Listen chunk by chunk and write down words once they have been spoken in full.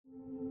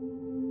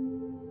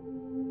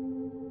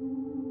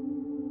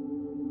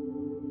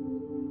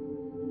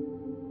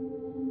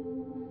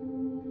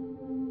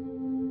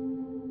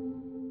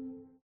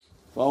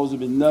فأعوذ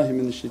بالله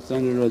من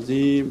الشيطان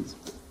الرجيم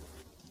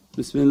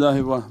بسم الله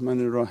الرحمن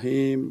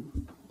الرحيم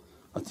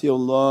أطيعوا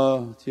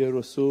الله أطيعوا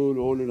الرسول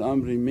أولي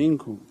الأمر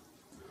منكم.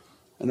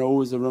 And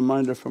always a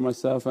reminder for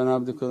myself, and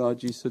abdukal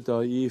ajiz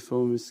da'if wa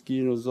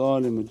miskeen wa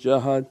zalim wa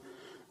jahad,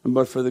 and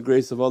but for the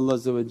grace of Allah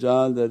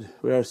that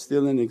we are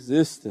still in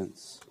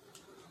existence.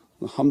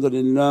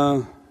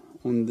 Alhamdulillah,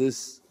 on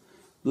this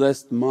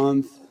blessed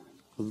month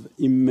of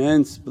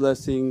immense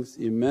blessings,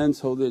 immense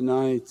holy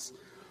nights,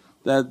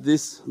 that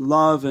this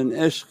love and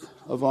ishq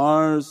of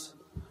ours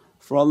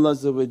for Allah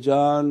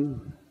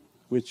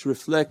which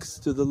reflects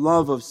to the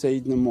love of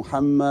Sayyidina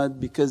Muhammad,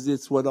 because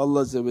it's what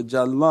Allah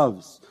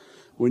loves.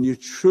 When you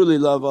truly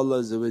love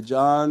Allah,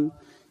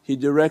 He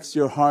directs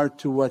your heart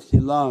to what He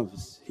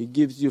loves. He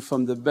gives you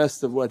from the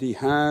best of what He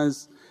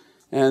has,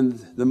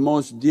 and the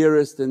most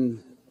dearest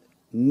and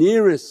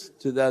nearest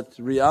to that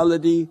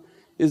reality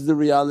is the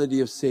reality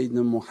of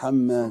Sayyidina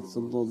Muhammad.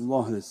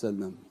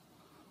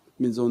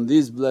 Means on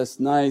these blessed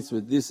nights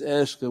with this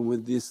ishq and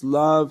with this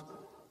love,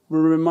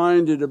 we're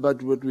reminded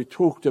about what we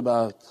talked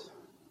about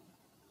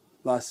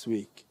last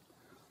week,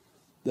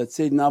 that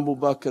Sayyidina Abu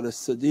Bakr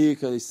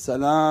as-Siddiq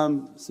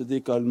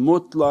Siddiq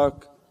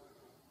al-Mutlaq,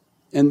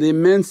 and the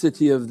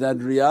immensity of that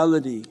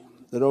reality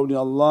that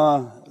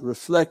awliyaullah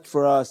reflect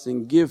for us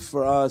and give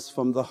for us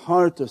from the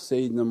heart of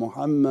Sayyidina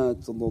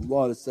Muhammad,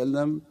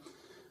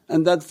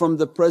 and that from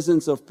the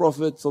presence of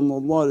Prophet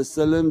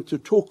to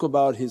talk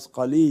about his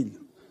Khalil,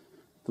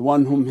 the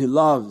one whom he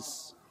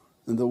loves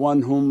and the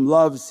one whom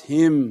loves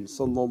him,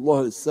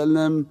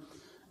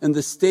 and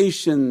the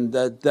station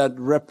that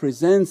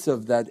represents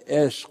of that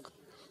ishq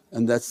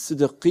and that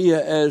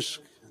siddiqiyya ishq,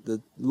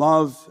 the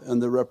love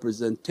and the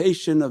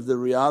representation of the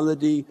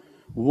reality.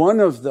 One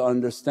of the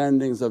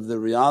understandings of the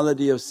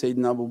reality of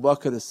Sayyidina Abu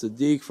Bakr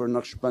as-Siddiq for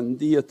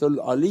Naqshbandiyatul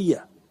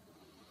Aliyah,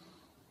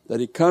 that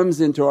he comes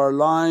into our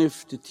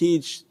life to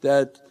teach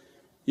that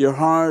your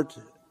heart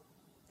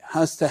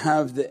has to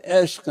have the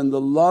ishq and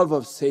the love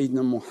of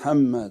Sayyidina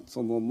Muhammad,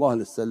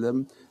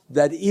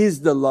 that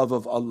is the love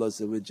of Allah.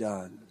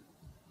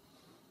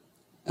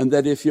 And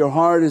that if your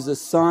heart is a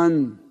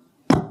sun,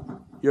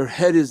 your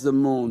head is the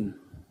moon.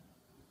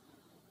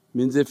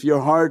 Means if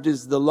your heart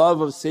is the love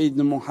of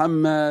Sayyidina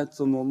Muhammad,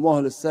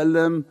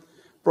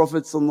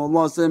 Prophet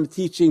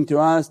teaching to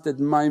us that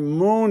my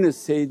moon is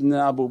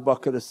Sayyidina Abu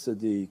Bakr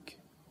as-Siddiq,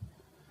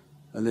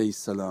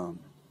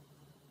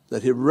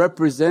 that he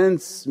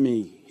represents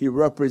me, he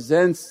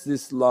represents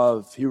this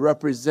love, he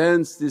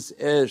represents this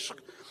ishq,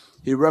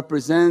 he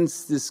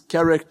represents this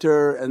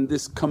character and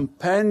this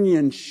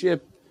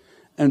companionship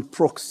and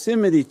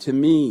proximity to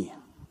me.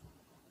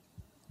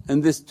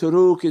 And this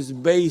turuq is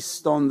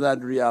based on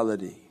that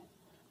reality.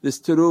 This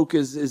turuq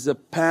is a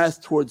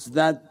path towards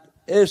that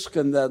ishq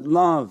and that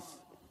love.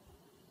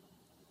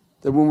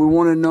 That when we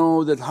want to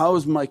know that how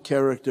is my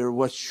character,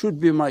 what should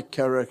be my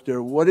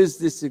character, what is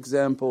this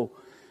example,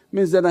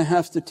 means that I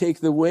have to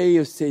take the way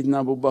of Sayyidina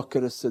Abu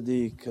Bakr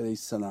as-Siddiq,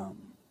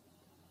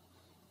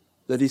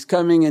 that he's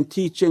coming and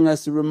teaching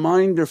us a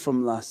reminder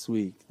from last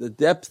week, the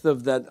depth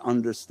of that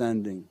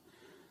understanding,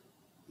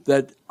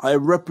 that I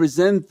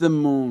represent the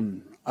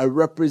moon, I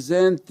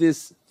represent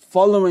this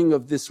following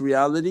of this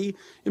reality.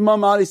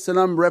 Imam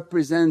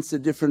represents a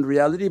different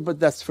reality, but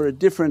that's for a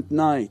different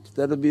night,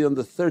 that'll be on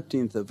the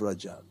 13th of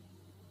Rajab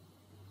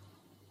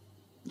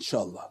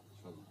inshaAllah.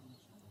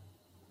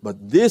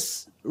 But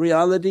this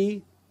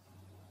reality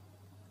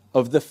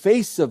of the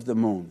face of the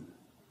moon,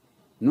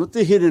 not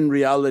the hidden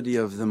reality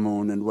of the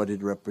moon and what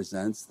it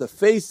represents, the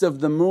face of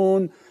the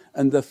moon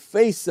and the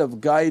face of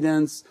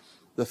guidance,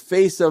 the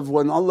face of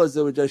when Allah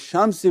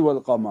Shamsi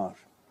wal Qamar,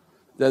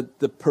 that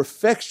the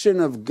perfection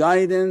of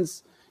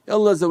guidance.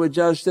 Allah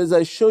says,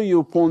 I show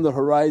you upon the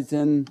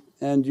horizon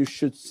and you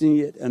should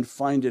see it and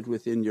find it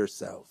within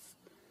yourself.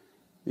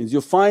 Means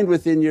you'll find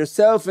within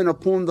yourself and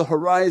upon the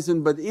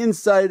horizon, but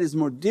inside is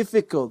more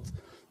difficult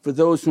for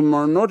those whom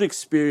are not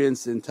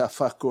experienced in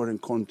tafakkur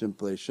and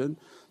contemplation.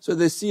 So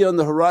they see on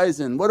the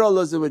horizon what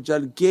Allah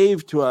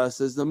gave to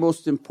us as the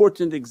most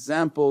important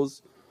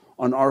examples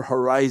on our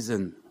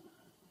horizon.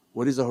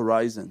 What is a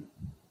horizon?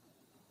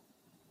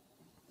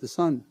 The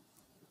sun.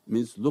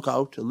 Means look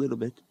out a little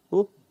bit,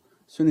 as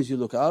soon as you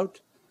look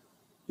out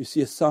you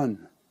see a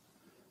sun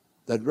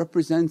that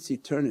represents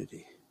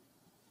eternity.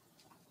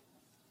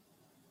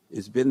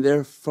 It's been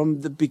there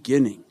from the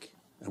beginning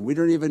and we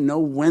don't even know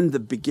when the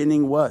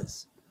beginning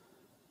was.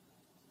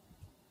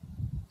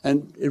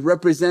 And it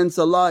represents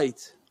a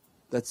light,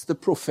 that's the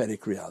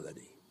prophetic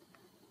reality.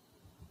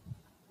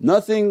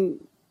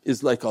 Nothing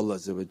is like Allah.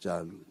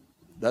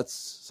 That's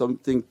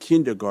something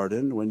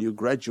kindergarten. When you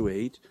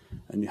graduate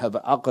and you have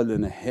an aql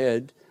in a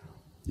head,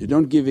 you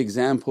don't give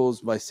examples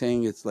by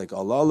saying it's like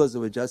Allah. Allah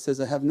says,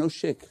 I have no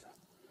shirk,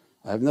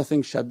 I have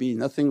nothing shabi,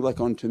 nothing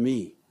like unto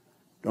me.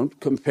 Don't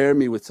compare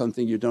me with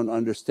something you don't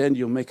understand,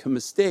 you'll make a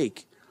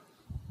mistake.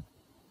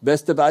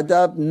 Best of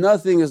adab,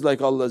 nothing is like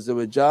Allah.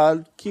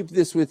 Keep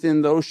this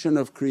within the ocean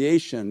of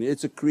creation,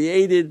 it's a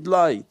created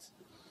light,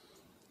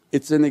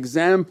 it's an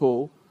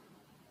example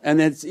and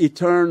it's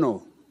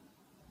eternal.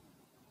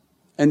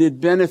 and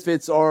it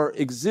benefits our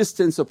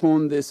existence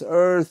upon this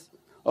earth.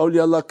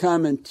 Awliyaullah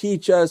come and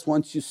teach us,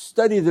 once you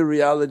study the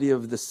reality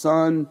of the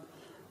sun,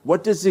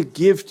 what does it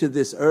give to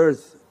this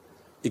earth?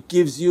 It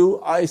gives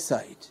you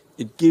eyesight,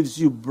 it gives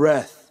you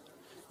breath,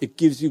 it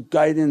gives you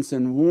guidance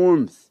and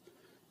warmth.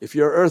 If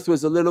your earth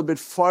was a little bit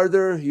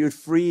farther you'd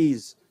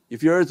freeze,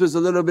 if your earth was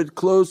a little bit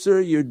closer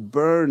you'd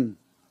burn.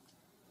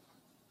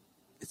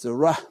 It's a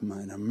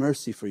rahmah and a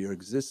mercy for your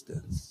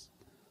existence.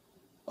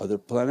 Other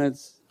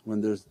planets,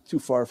 when they're too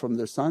far from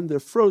their sun, they're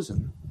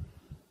frozen.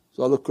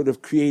 So Allah could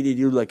have created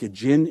you like a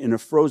jinn in a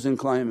frozen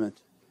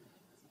climate.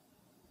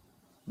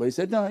 But He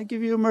said, no, I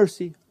give you a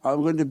mercy,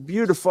 I'm going to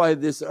beautify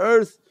this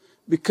earth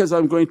because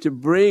I'm going to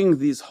bring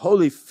these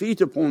holy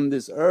feet upon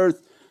this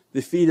earth,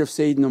 the feet of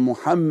Sayyidina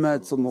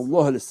Muhammad. So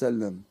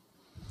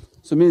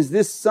it means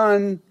this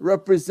sun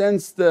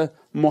represents the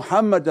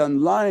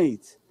Muhammadan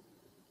light,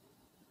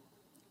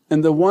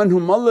 and the one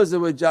whom Allah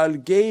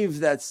gave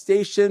that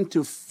station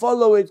to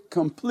follow it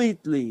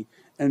completely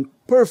and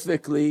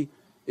perfectly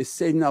is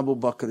Sayyidina Abu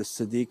Bakr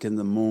as-Siddiq and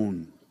the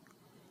moon,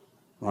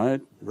 right?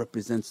 It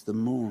represents the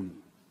moon.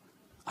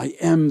 I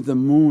am the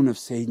moon of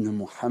Sayyidina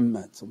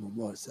Muhammad.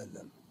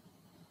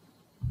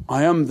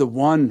 I am the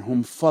one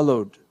whom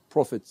followed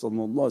Prophet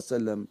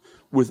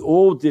with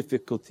all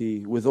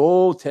difficulty, with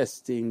all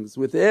testings,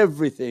 with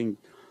everything.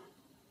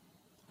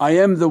 I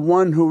am the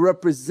one who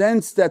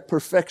represents that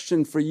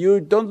perfection for you.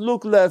 Don't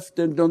look left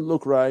and don't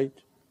look right.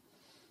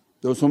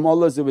 Those whom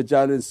Allah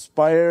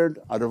inspired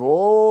out of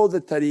all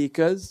the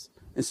tariqas,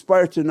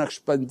 inspired to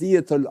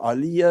Naqshbandiyatul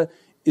Aliyah,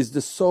 is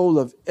the soul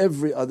of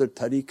every other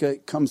tariqah.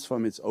 It comes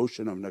from its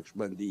ocean of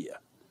Naqshbandiyah,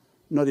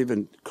 not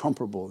even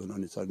comparable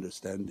in its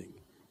understanding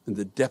and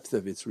the depth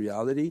of its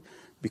reality,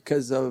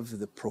 because of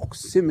the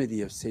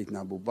proximity of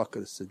Sayyidina Abu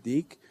Bakr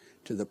as-Siddiq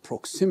to the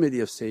proximity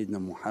of Sayyidina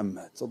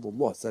Muhammad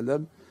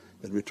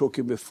that we're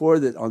talking before,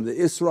 that on the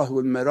Isra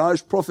wal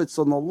Miraj Prophet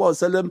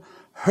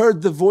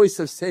heard the voice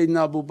of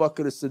Sayyidina Abu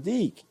Bakr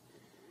as-Siddiq.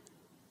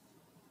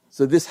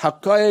 So this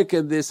haqqaiq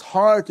and this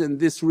heart and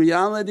this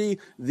reality,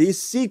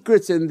 these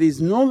secrets and these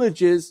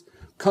knowledges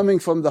coming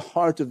from the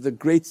heart of the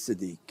great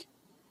Siddiq.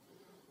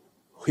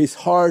 His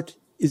heart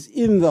is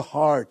in the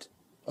heart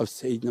of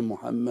Sayyidina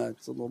Muhammad.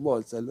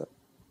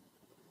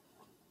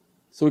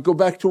 So we go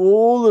back to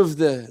all of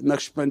the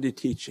Naqshbandi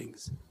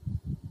teachings.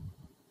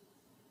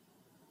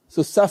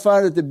 So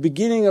Safar, at the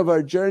beginning of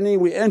our journey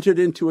we entered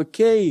into a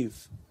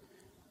cave.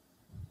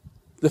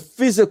 The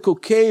physical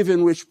cave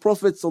in which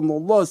Prophet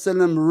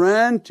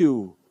ran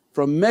to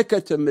from Mecca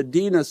to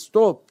Medina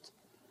stopped.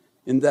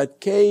 In that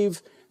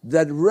cave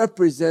that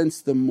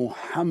represents the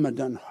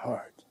Muhammadan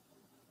heart.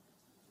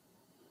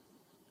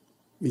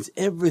 Means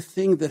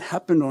everything that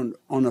happened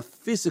on a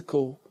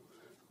physical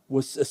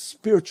was a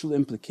spiritual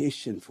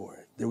implication for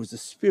it. There was a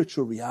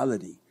spiritual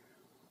reality.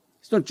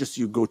 It's not just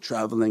you go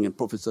travelling and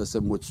Prophet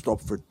would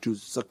stop for 2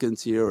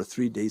 seconds here or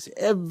 3 days.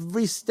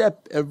 Every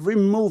step, every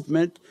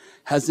movement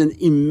has an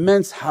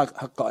immense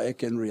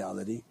haqqaiq and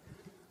reality.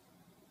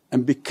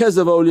 And because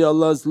of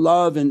awliyaullah's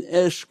love and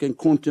ishq and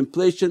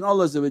contemplation,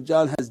 Allah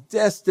has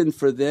destined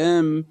for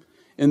them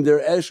in their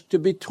ishq to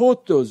be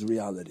taught those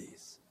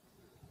realities.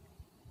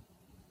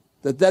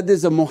 That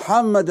is a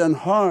Muhammadan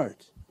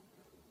heart,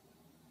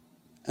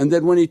 and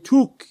that when He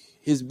took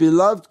His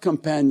beloved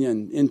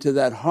companion into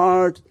that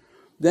heart,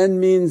 then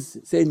means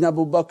Sayyidina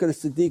Abu Bakr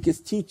as-Siddiq is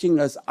teaching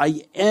us,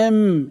 I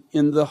am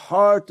in the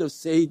heart of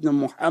Sayyidina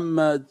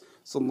Muhammad.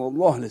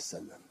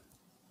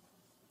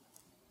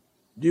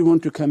 Do you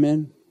want to come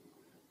in?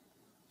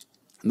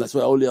 And that's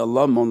why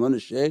awliyaullah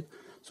Mawlana Shaykh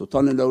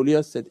Sultan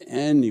al-Awliya said,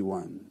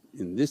 anyone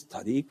in this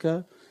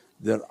tariqah,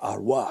 their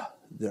arwah,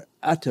 their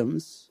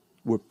atoms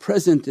were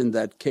present in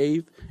that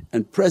cave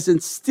and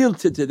present still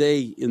to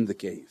today in the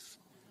cave.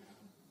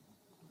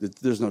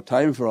 There's no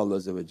time for Allah.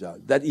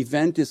 That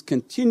event is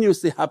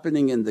continuously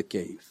happening in the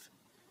cave,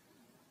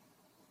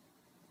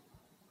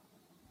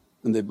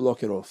 and they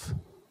block it off.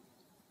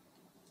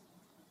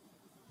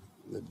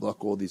 They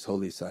block all these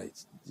holy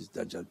sites, these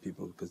Dajjal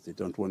people, because they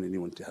don't want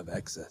anyone to have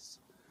access.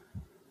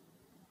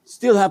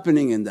 Still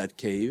happening in that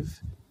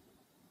cave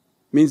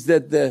means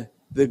that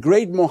the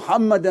great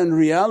Muhammadan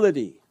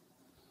reality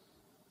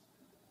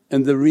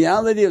and the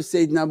reality of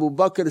Sayyidina Abu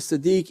Bakr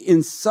as-Siddiq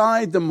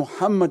inside the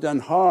Muhammadan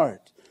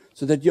heart,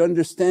 so that you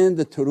understand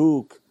the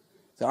turuq.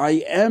 So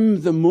I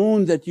am the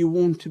moon that you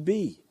want to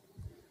be,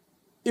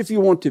 if you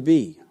want to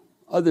be.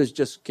 Others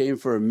just came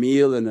for a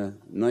meal and a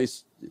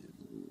nice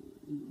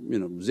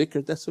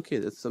zikr, that's okay,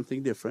 that's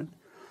something different.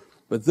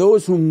 But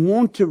those who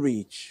want to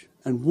reach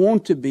and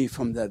want to be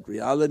from that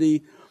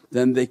reality,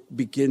 then they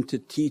begin to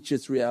teach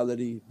its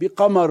reality. Bi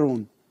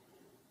qamarun,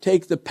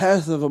 take the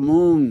path of a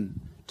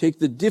moon, take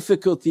the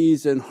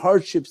difficulties and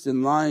hardships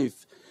in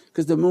life,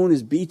 because the moon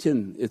is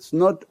beaten. It's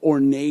not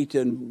ornate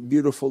and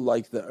beautiful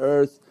like the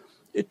earth.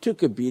 It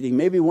took a beating,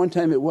 maybe one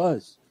time it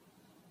was,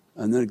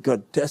 and then it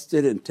got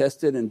tested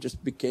and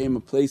just became a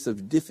place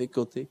of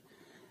difficulty.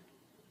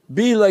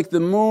 Be like the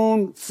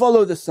moon,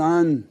 follow the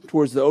sun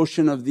towards the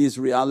ocean of these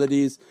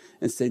realities.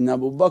 And Sayyidina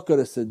Abu Bakr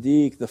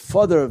as-Siddiq, the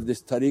father of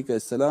this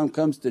tariqah salam,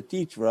 comes to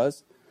teach for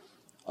us.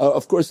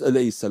 Of course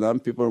alayhi salam,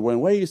 people are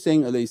wondering, why are you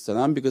saying alayhi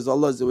salam? Because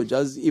Allah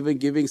is even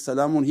giving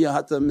salamun hiya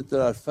hatta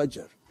mitla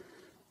al-fajr.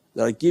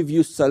 That I give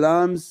you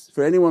salams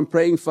for anyone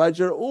praying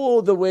fajr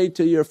all the way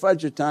to your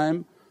fajr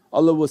time,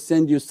 Allah will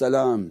send you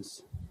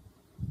salams.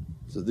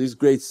 So these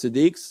great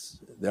siddiqs,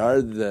 they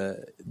are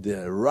the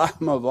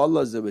rahmah of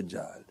Allah,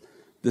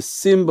 the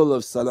symbol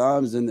of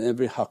salams and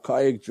every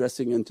haqqaiq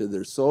dressing into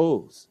their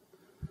souls.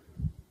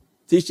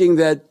 Teaching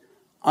that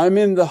I'm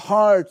in the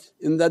heart,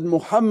 in that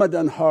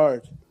Muhammadan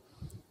heart.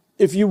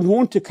 If you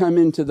want to come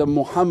into the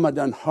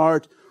Muhammadan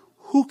heart,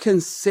 who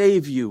can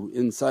save you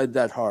inside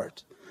that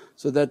heart?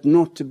 So that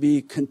not to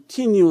be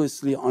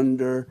continuously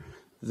under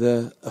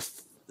the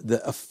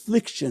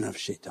affliction of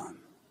shaitan.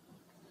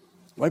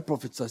 Why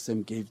Prophet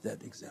ﷺ gave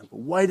that example?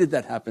 Why did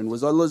that happen?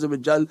 Was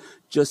Allah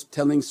just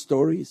telling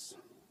stories?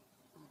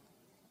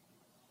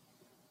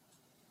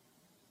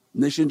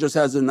 Nation just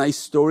has a nice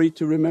story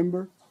to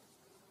remember?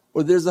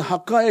 Or there's a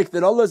haqqaiq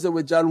that Allah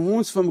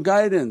wants from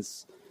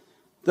guidance,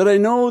 that I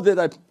know that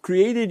I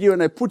created you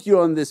and I put you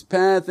on this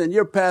path, and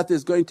your path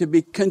is going to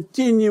be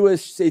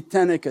continuous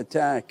satanic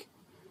attack.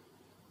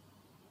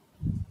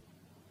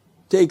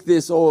 Take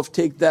this off,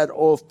 take that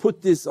off,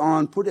 put this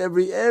on, put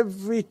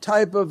every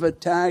type of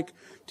attack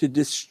to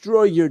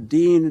destroy your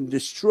deen and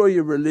destroy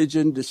your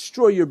religion,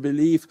 destroy your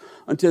belief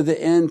until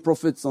the end.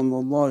 Prophet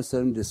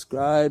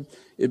described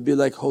it'd be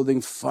like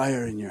holding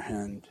fire in your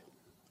hand,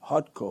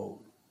 hot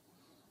coal.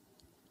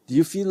 Do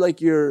you feel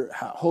like you're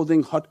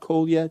holding hot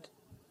coal yet?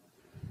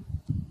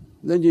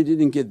 Then you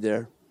didn't get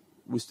there,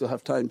 we still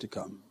have time to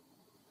come.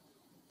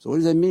 So what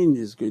does that mean,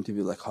 it's going to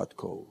be like hot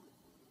coal?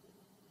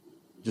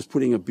 Just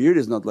putting a beard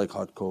is not like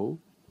hot coal.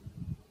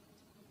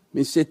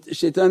 Means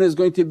shaitan is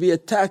going to be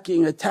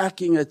attacking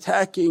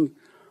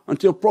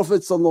until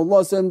Prophet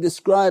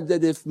described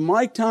that if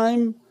my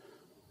time,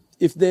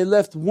 if they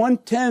left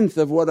 1/10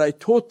 of what I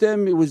taught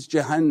them, it was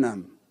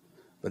Jahannam.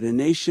 But a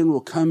nation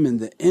will come in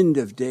the end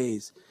of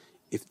days,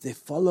 if they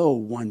follow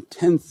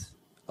 1/10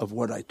 of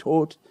what I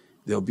taught,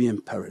 they'll be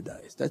in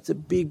paradise. That's a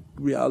big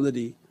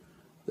reality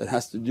that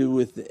has to do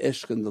with the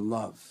ishq and the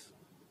love.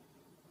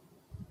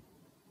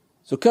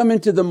 So come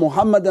into the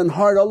Muhammadan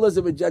heart, Allah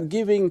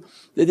giving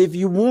that if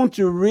you want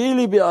to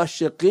really be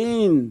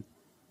ashiqeen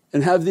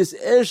and have this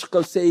ishq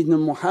of Sayyidina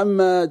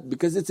Muhammad,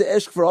 because it's a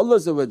ishq for Allah.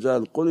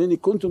 قُلْ إِنِ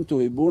كُنْتُمْ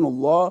تُحِبُّونَ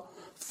اللَّهَ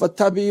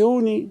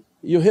فَاتَّبِعُونِي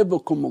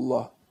يُحِبُّكُمُ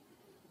اللَّهُ.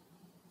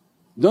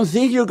 Don't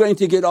think you're going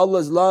to get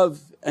Allah's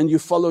love and you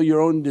follow your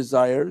own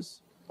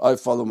desires. I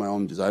follow my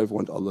own desire, I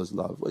want Allah's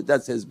love. Well,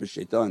 that's Hizb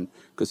Shaitan,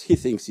 because he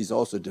thinks he's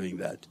also doing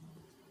that.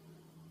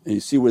 And you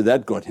see where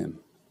that got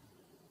him.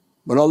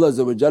 But Allah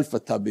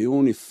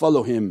فَاتَّبِعُونِ,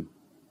 follow Him.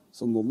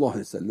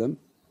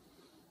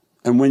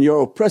 And when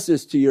you're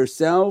oppressors to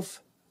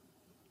yourself,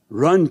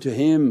 run to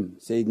Him,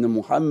 Sayyidina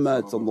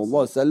Muhammad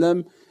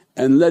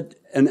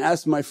and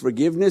ask my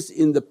forgiveness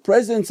in the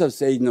presence of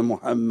Sayyidina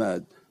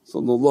Muhammad. So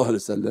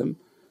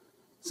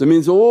it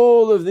means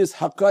all of this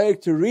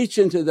haqqaiq to reach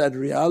into that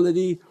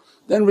reality.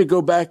 Then we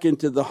go back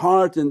into the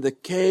heart and the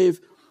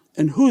cave,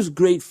 and whose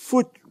great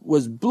foot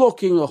was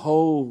blocking a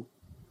hole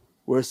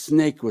where a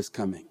snake was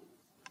coming.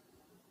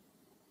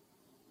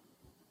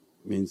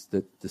 Means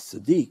that the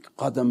Siddiq,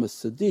 Qadam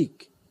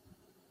as-Siddiq,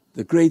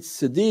 the great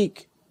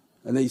Siddiq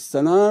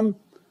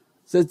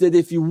says that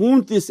if you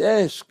want this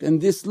ishq and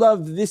this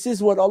love, this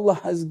is what Allah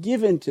has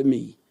given to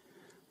me,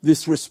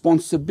 this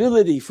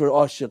responsibility for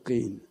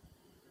ashiqeen.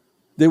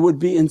 They would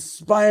be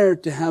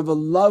inspired to have a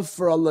love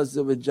for Allah,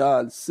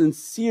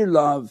 sincere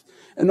love,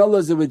 and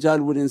Allah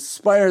would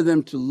inspire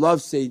them to love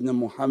Sayyidina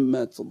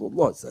Muhammad,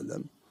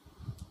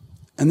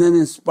 and then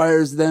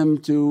inspires them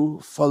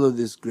to follow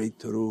this great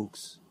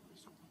turuqs.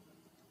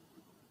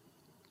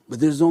 But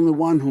there's only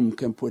one whom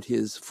can put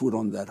his foot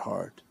on that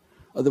heart.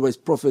 Otherwise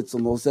Prophet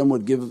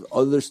would give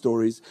other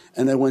stories,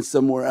 and I went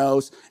somewhere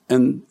else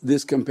and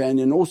this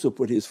companion also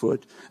put his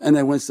foot, and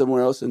I went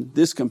somewhere else and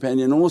this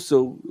companion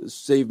also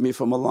saved me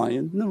from a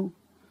lion. No,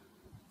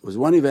 it was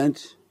one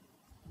event,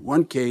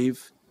 one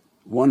cave,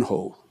 one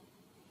hole.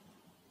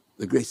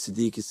 The great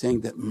Siddiq is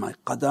saying that my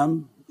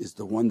qadam is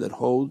the one that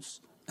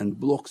holds and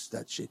blocks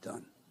that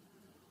shaitan,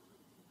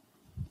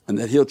 and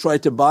that he'll try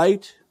to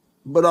bite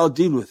but I'll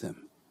deal with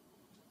him.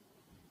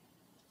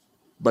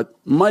 But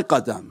my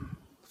qadam,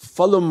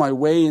 follow my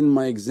way and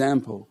my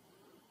example,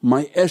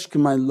 my ishq,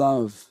 my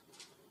love,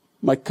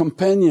 my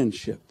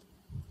companionship.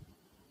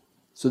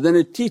 So then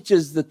it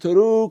teaches the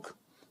turuq,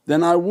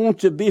 then I want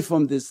to be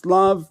from this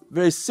love.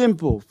 Very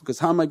simple, because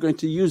how am I going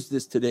to use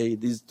this today,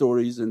 these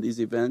stories and these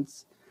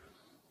events?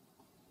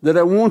 That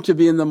I want to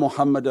be in the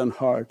Muhammadan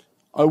heart.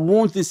 I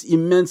want this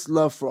immense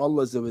love for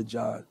Allah.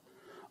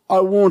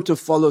 I want to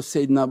follow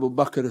Sayyidina Abu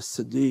Bakr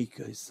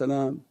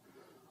as-Siddiq.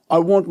 I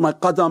want my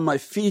qadam, my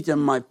feet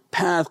and my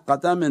path.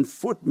 Qadam and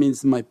foot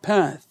means my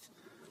path.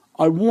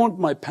 I want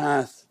my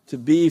path to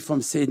be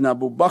from Sayyidina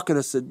Abu Bakr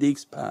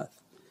as-Siddiq's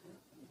path.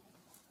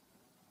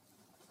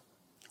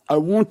 I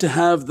want to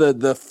have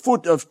the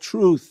foot of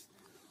truth,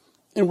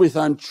 in which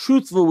I'm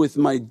truthful with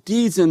my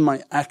deeds and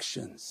my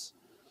actions.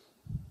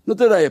 Not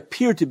that I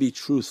appear to be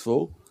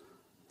truthful,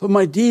 but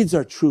my deeds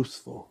are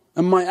truthful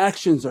and my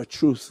actions are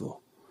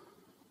truthful.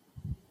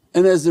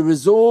 And as a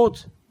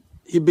result,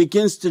 he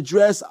begins to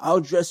dress, I'll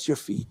dress your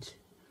feet,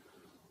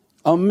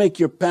 I'll make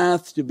your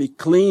path to be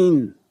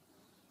clean,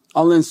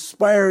 I'll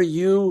inspire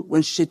you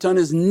when shaitan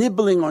is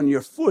nibbling on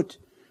your foot,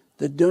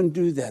 that don't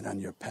do that on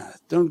your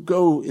path, don't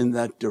go in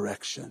that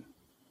direction.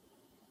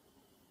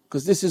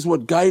 Because this is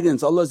what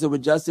guidance, Allah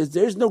says,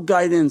 there is no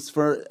guidance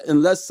for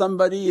unless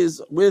somebody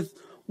is with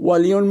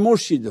waliyun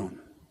murshidun.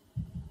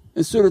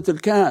 In Surah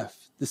Al-Kahf,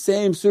 the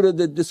same surah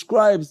that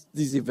describes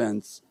these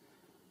events,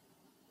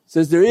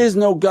 says there is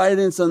no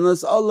guidance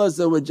unless Allah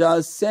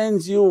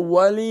sends you a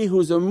wali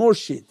who's a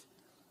murshid.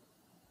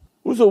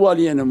 Who's a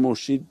wali and a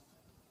murshid?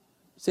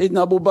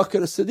 Sayyidina Abu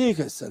Bakr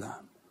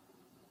as-Siddiq.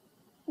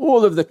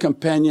 All of the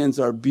companions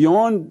are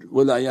beyond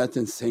wilayat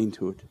and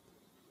sainthood.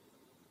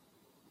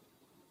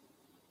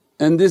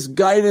 And this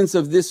guidance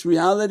of this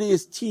reality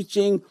is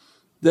teaching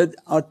that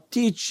I'll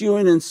teach you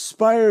and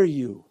inspire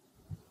you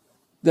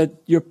that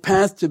your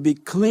path to be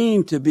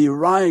clean, to be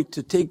right,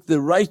 to take the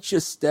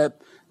righteous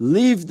step,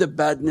 leave the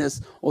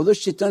badness, although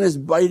shaitan is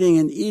biting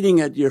and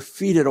eating at your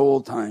feet at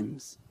all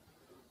times.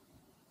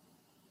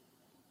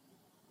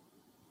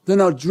 Then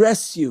I'll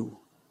dress you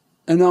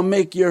and I'll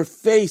make your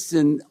face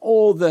and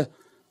all the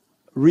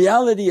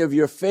reality of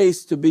your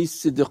face to be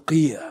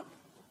siddiqiyah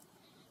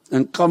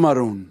and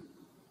qamarun.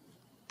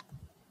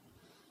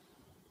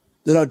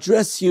 That I'll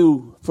dress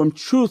you from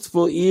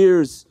truthful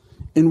ears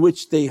in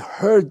which they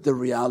heard the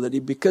reality,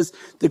 because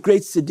the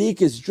great Siddiq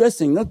is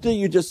dressing, not that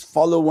you just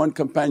follow one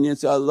companion and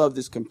say, I love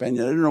this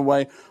companion, I don't know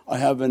why I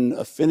have an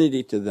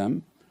affinity to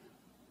them,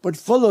 but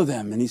follow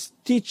them. And he's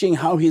teaching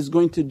how he's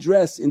going to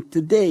dress in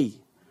today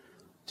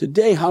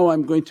how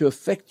I'm going to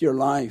affect your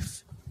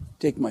life.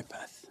 Take my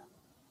path,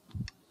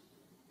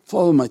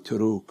 follow my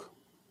turuq.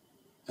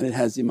 And it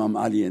has Imam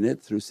Ali in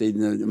it through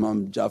Sayyidina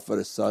Imam Ja'far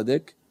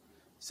as-Sadiq,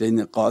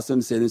 Sayyidina Qasim,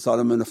 Sayyidina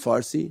Salman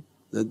al-Farsi.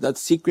 That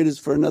secret is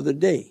for another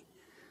day.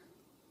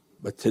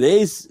 But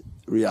today's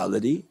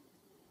reality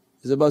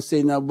is about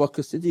Sayyidina Abu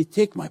Bakr Siddiq,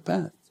 take my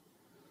path.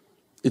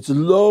 It's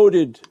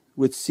loaded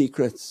with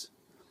secrets.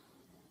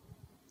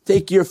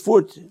 Take your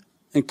foot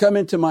and come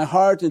into my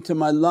heart, into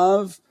my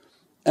love,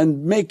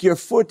 and make your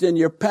foot and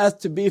your path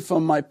to be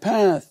from my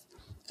path.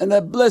 And I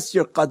bless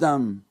your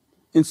qadam,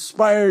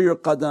 inspire your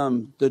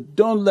qadam, that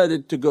don't let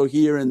it to go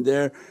here and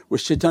there where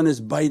shaitan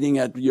is biting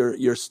at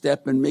your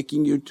step and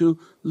making you to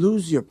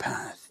lose your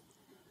path.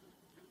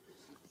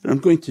 I'm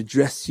going to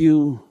dress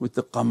you with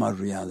the qamar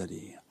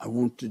reality. I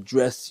want to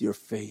dress your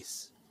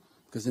face,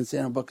 because in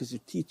Sayyidina Abu Bakr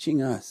you're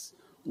teaching us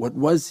what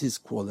was his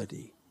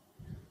quality.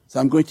 So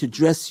I'm going to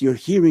dress your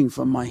hearing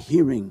from my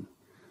hearing.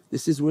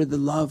 This is where the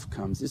love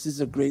comes. This is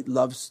a great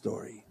love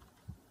story.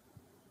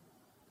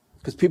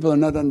 Because people are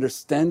not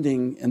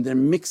understanding and they're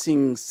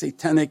mixing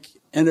satanic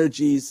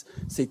energies,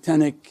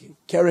 satanic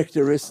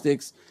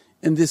characteristics,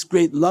 and this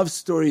great love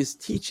story is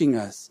teaching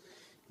us.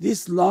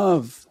 This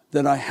love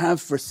that I have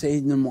for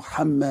Sayyidina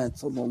Muhammad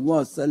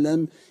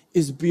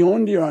is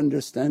beyond your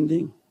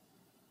understanding.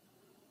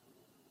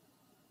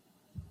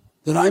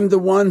 That I'm the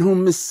one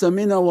whom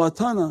missamina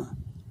watana.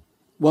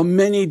 When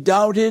many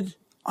doubted,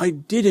 I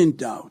didn't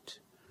doubt.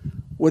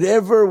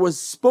 Whatever was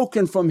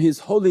spoken from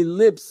his holy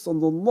lips, I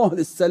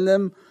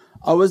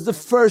was the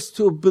first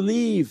to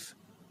believe,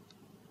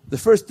 the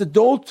first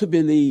adult to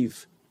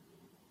believe,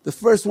 the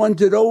first one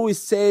to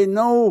always say,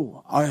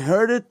 no, I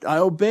heard it, I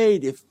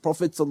obeyed. If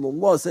Prophet said,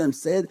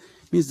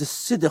 means the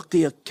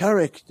siddiqiyah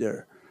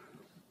character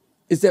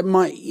is that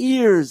my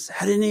ears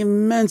had an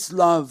immense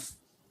love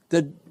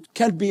that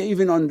can't be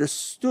even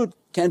understood,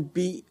 can't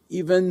be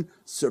even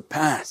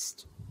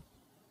surpassed.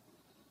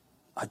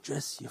 I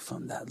dress you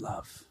from that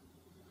love.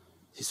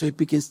 So he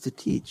begins to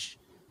teach,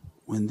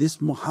 when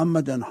this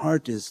Muhammadan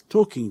heart is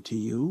talking to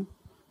you,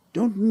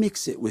 don't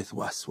mix it with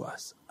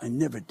waswas. I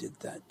never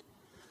did that.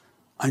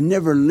 I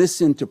never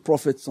listened to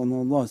Prophet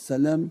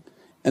and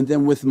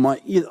then with my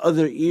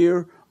other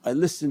ear I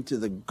listened to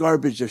the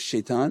garbage of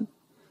shaitan.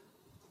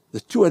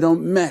 The two I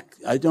don't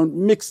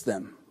mix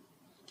them.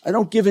 I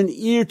don't give an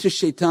ear to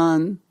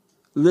shaitan,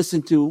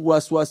 listen to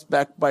waswas,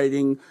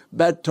 backbiting,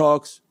 bad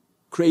talks,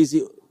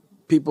 crazy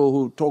people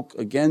who talk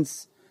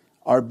against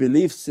our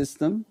belief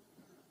system.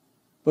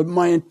 But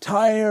my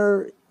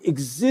entire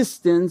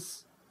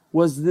existence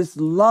was this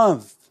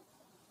love.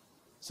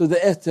 So the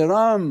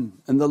ihtiram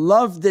and the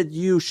love that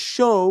you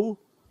show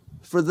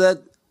for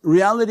that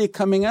reality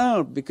coming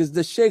out, because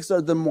the shaykhs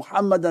are the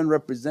Muhammadan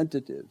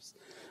representatives.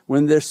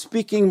 When they're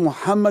speaking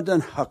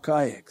Muhammadan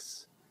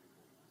haqqaiqs,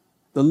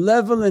 the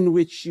level in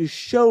which you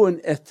show an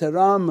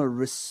ihtiram, a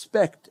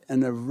respect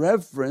and a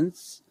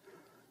reverence,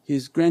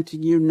 he's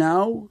granting you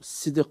now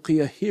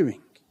siddiqiyah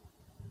hearing.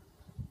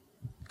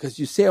 Because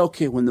you say,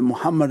 okay, when the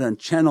Muhammadan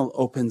channel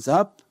opens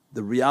up,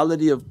 the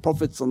reality of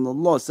Prophet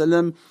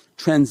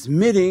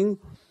transmitting,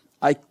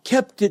 I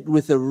kept it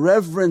with a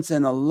reverence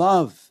and a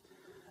love,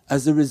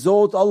 As a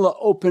result, Allah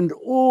opened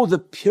all the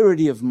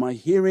purity of my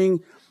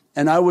hearing,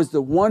 and I was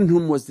the one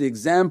whom was the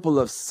example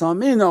of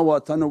samina wa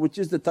ata'na, which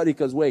is the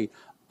tariqah's way.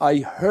 I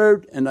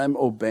heard and I'm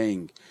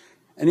obeying.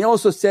 And he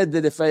also said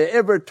that if I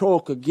ever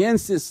talk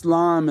against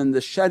Islam and the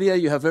Sharia,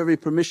 you have every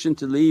permission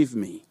to leave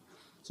me.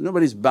 So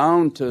nobody's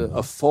bound to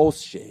a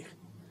false shaykh.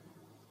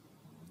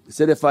 He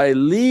said, if I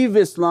leave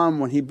Islam,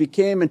 when he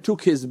became and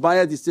took his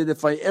bayat, he said,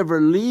 if I ever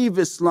leave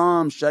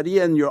Islam,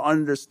 Sharia and your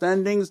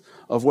understandings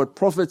of what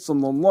Prophet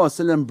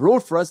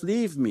brought for us,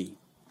 leave me.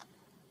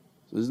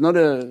 So it's not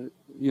a,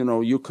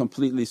 you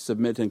completely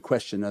submit and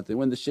question nothing.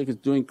 When the shaykh is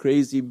doing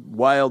crazy,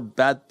 wild,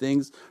 bad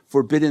things,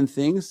 forbidden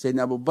things,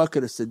 Sayyidina Abu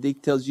Bakr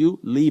as-Siddiq tells you,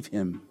 leave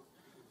him.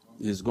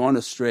 He's gone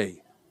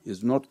astray,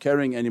 he's not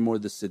carrying anymore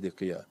the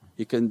Siddiqiyah.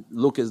 He can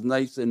look as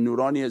nice and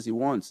nurani as he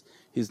wants,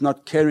 he's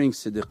not carrying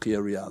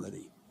Siddiqiyah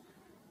reality.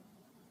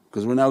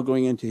 Because we're now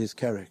going into his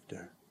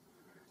character.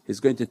 He's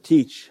going to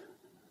teach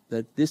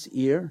that this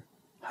ear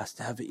has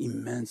to have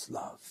immense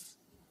love.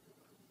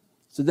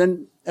 So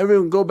then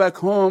everyone go back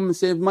home and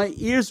say, my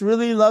ear's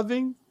really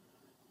loving?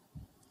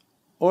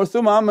 Or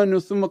thumma amanu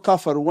thumma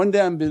kafar, one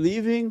day I'm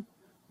believing,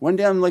 one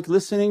day I'm like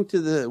listening to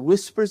the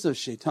whispers of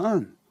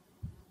shaitan.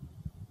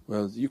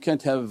 Well, you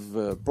can't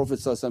have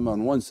Prophet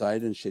on one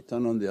side and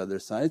shaitan on the other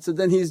side. So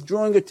then he's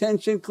drawing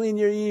attention, clean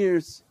your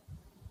ears.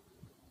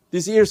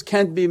 These ears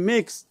can't be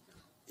mixed.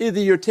 Either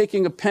you're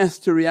taking a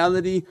path to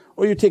reality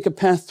or you take a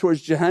path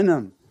towards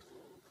Jahannam.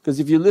 Because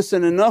if you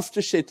listen enough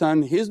to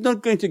shaitan, he's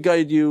not going to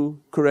guide you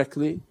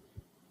correctly.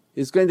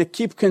 He's going to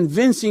keep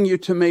convincing you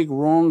to make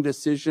wrong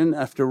decision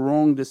after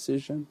wrong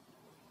decision.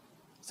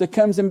 So it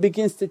comes and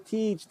begins to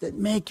teach that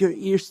make your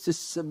ears to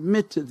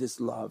submit to this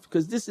love,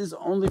 because this is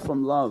only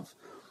from love.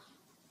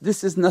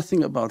 This is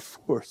nothing about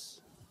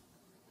force.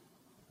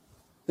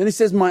 Then he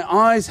says, my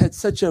eyes had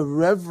such a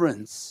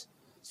reverence,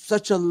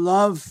 such a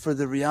love for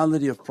the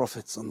reality of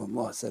Prophet,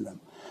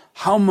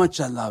 how much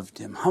I loved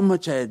him, how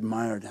much I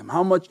admired him,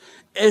 how much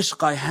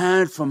ishq I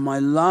had from my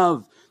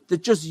love,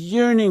 that just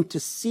yearning to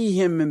see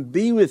him and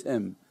be with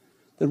him.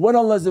 That what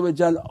Allah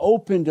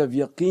opened of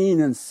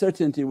yaqeen and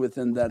certainty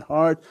within that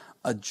heart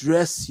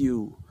address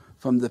you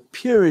from the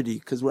purity,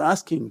 because we're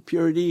asking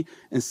purity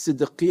and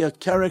siddiqiyah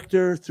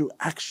character through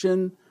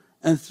action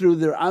and through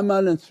their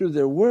amal and through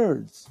their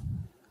words.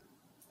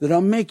 That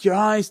I'll make your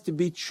eyes to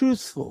be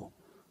truthful.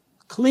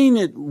 Clean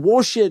it,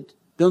 wash it,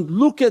 don't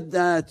look at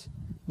that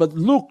but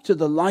look to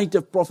the light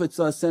of Prophet.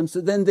 So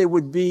then they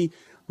would be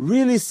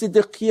really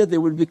siddiqiyah, they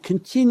would be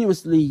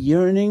continuously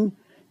yearning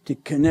to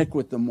connect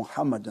with the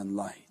Muhammadan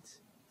light.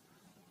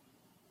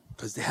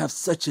 Because they have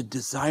such a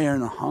desire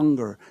and a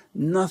hunger,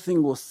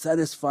 nothing will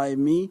satisfy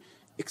me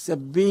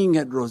except being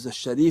at Rawza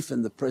Sharif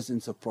in the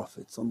presence of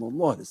Prophet. So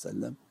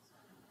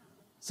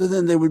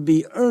then they would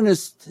be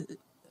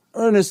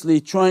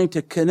earnestly trying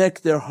to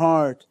connect their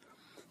heart.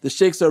 The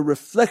shaykhs are a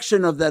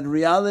reflection of that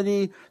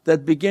reality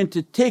that begin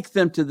to take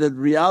them to the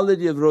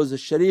reality of Rawza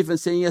Sharif and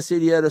saying, Ya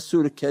Sayyidi Ya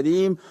Rasul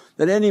Kareem,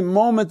 that any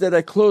moment that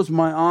I close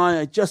my eye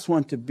I just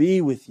want to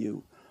be with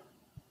you.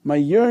 My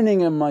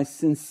yearning and my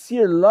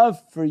sincere love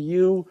for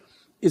you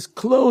is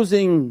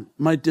closing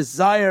my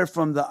desire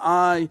from the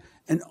eye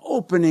and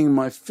opening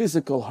my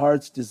physical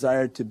heart's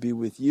desire to be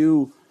with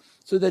you,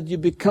 so that you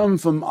become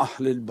from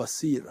Ahlul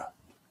Basira.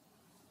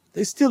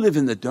 They still live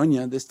in the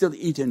dunya, they still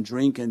eat and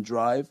drink and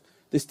drive,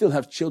 they still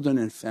have children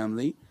and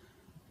family,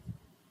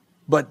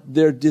 but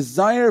their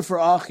desire for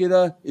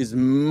akhirah is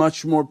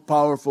much more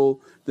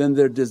powerful than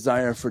their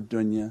desire for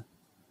dunya.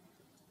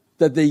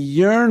 That they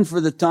yearn for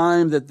the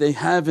time that they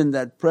have in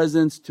that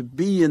presence to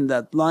be in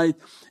that light,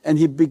 and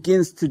he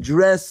begins to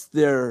dress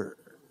their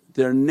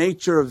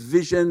nature of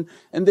vision,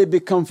 and they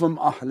become from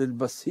Ahlul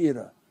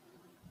Basira,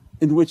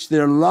 in which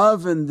their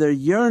love and their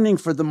yearning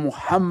for the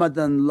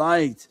Muhammadan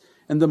light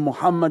and the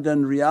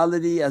Muhammadan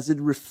reality as it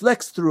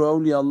reflects through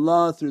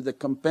awliyaullah, through the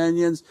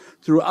companions,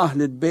 through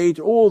Ahlul Bayt,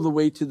 all the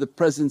way to the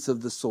presence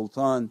of the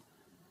Sultan.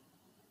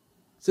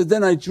 So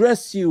then I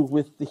dress you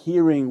with the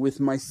hearing,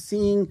 with my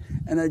seeing,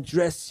 and I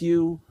dress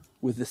you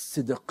with the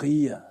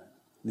siddiqiyah,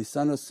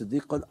 lisan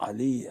al-siddiq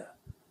al-aliyah.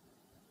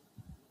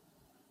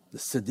 The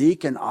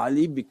Siddiq and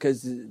Ali,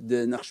 because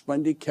the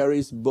Naqshbandi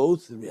carries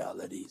both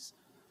realities.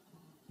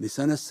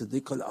 Lisan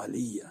al-siddiq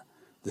al-aliyah,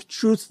 the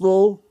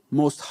truthful,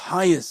 most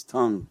highest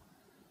tongue.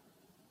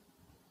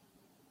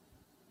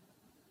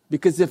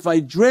 Because if I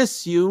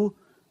dress you,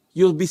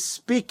 you'll be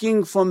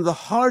speaking from the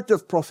heart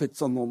of Prophet,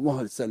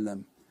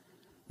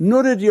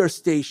 not at your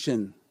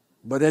station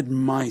but at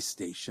my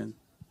station.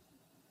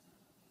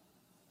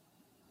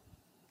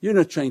 You're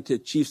not trying to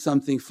achieve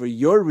something for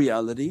your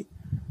reality,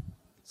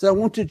 so I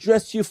want to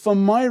dress you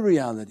from my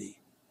reality.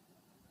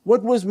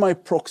 What was my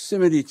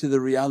proximity to the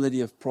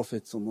reality of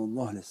Prophet?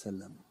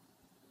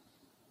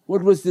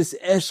 What was this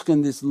ishq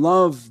and this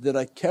love that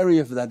I carry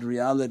of that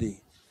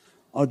reality?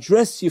 I'll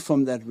dress you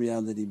from that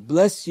reality,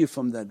 bless you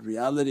from that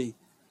reality.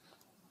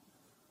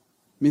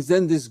 Means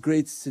then this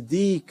great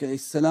Siddiq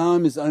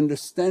is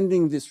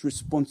understanding this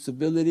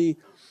responsibility,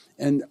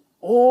 and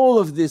all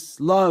of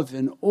this love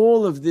and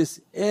all of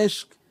this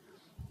ishq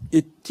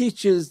it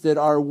teaches that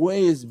our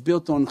way is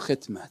built on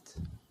khidmat,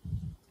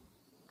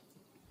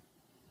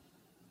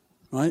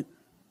 right?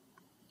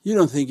 You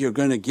don't think you're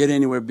going to get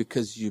anywhere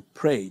because you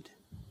prayed.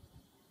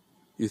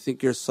 You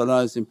think your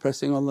salah is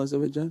impressing Allah,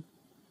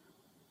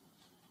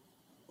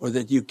 or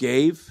that you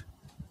gave.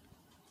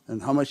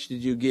 And how much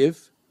did you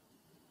give?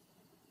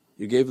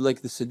 You gave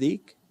like the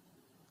Siddiq,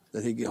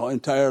 that his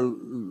entire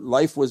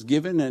life was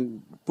given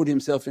and put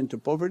himself into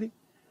poverty.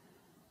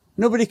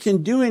 Nobody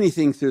can do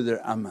anything through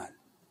their amal.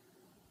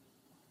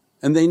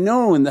 And they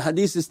know, and the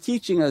hadith is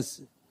teaching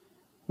us,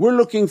 we're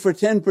looking for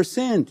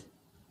 10%.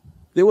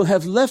 They will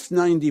have left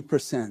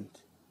 90%.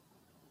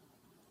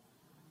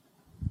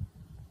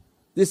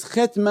 This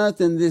khatmat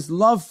and this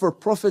love for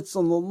Prophet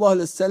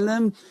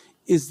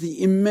is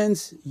the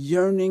immense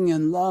yearning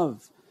and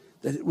love.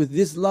 That with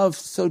this love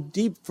so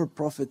deep for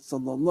Prophet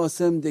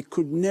they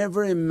could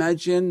never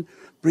imagine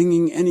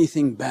bringing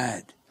anything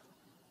bad,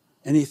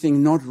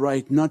 anything not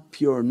right, not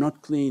pure,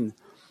 not clean.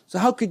 So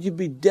how could you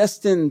be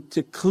destined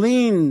to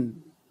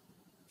clean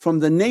from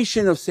the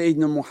nation of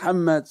Sayyidina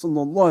Muhammad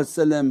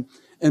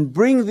and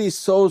bring these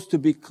souls to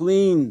be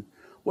clean?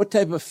 What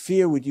type of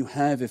fear would you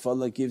have if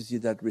Allah gives you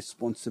that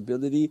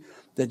responsibility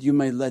that you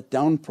may let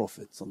down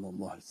Prophet? So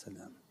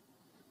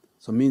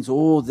it means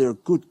all their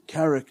good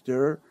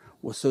character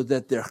was so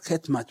that their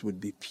khidmat would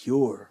be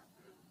pure,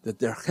 that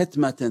their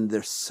khidmat and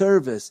their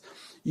service,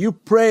 you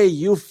pray,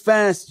 you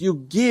fast,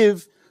 you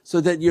give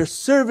so that your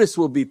service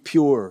will be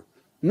pure.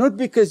 Not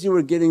because you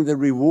were getting the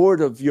reward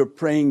of your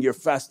praying, your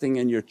fasting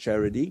and your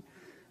charity,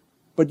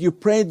 but you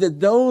prayed that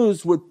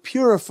those would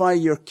purify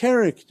your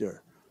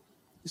character.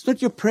 It's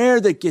not your prayer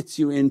that gets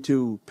you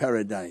into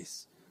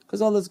paradise,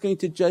 because Allah's going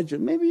to judge you.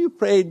 Maybe you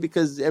prayed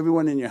because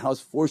everyone in your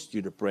house forced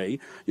you to pray.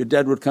 Your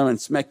dad would come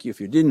and smack you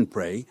if you didn't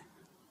pray.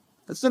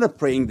 That's not a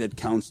praying that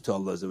counts to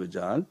Allah.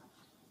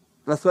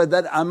 That's why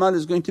that amal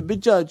is going to be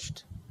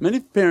judged.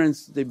 Many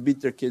parents, they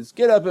beat their kids,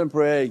 get up and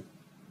pray.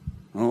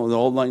 Oh, they're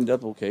all lined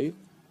up, okay.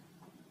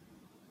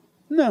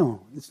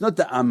 No, it's not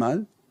the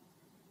amal.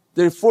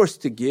 They're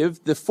forced to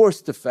give, they're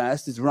forced to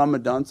fast. It's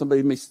Ramadan,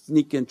 somebody may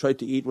sneak in, try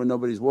to eat when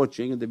nobody's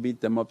watching and they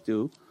beat them up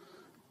too.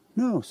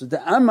 No, so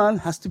the amal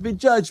has to be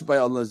judged by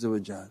Allah.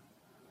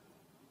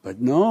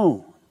 But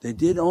no, they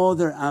did all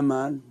their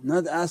amal,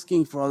 not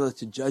asking for Allah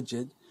to judge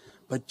it,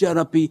 but Ya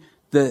Rabbi,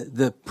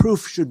 the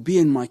proof should be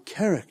in my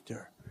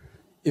character.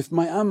 If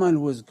my amal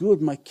was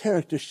good, my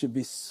character should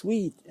be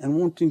sweet and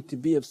wanting to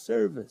be of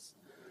service.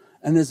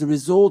 And as a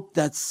result,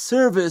 that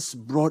service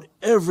brought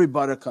every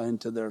barakah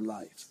into their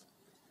life.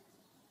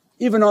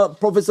 Even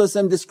Prophet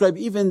described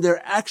even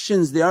their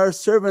actions, they are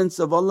servants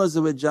of Allah.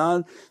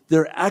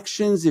 Their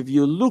actions, if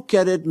you look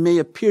at it, may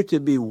appear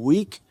to be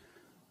weak,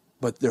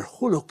 but their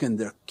khuluq and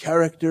their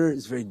character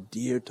is very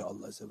dear to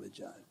Allah,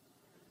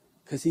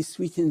 because He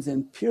sweetens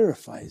and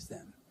purifies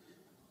them.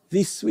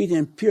 These sweet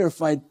and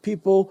purified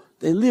people,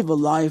 they live a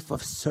life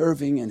of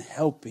serving and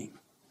helping.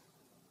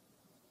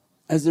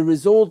 As a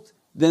result,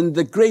 then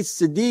the great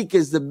Siddiq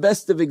is the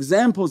best of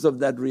examples of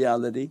that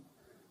reality.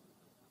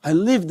 I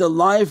lived a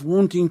life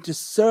wanting to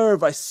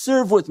serve. I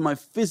serve with my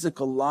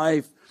physical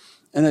life,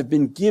 and I've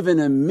been given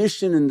a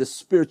mission in the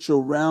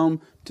spiritual realm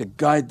to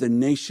guide the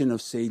nation of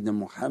Sayyidina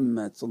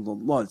Muhammad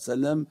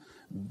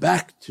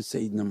back to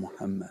Sayyidina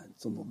Muhammad.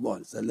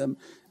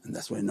 And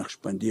that's why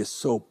Naqshbandi is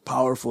so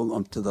powerful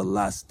unto the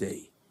last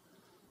day.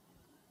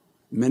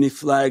 Many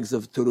flags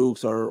of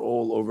turuqs are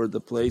all over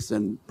the place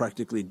and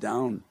practically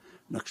down.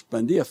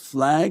 Naqshbandiya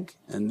flag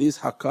and these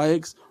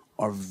haqqaiqs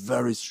are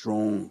very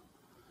strong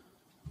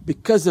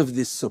because of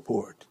this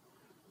support.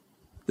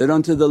 That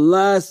unto the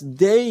last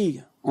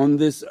day on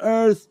this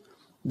earth,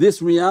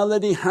 this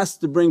reality has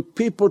to bring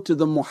people to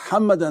the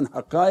Muhammadan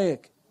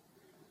haqqaiq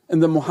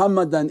and the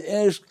Muhammadan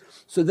ishq.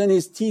 So then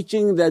he's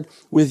teaching that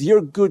with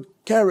your good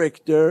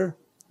character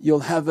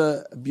you'll have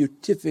a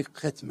beatific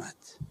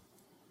khidmat.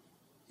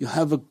 You'll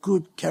have a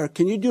good character.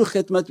 Can you do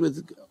khidmat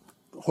with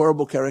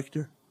horrible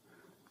character?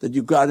 That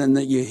you got and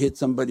that you hit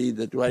somebody,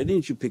 that why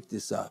didn't you pick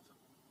this up?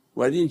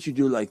 Why didn't you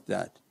do like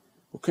that?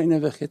 What kind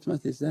of a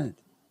khidmat is that?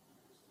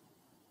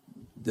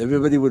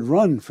 Everybody would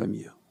run from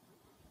you.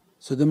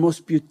 So the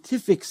most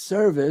beatific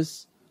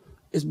service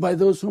is by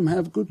those whom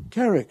have good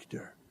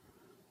character.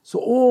 So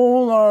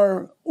all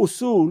our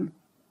usul,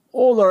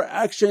 all our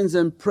actions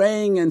and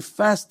praying and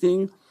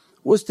fasting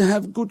was to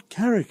have good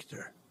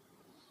character.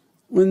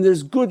 When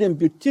there's good and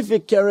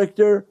beatific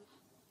character,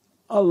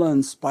 Allah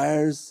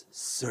inspires,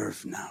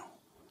 serve now,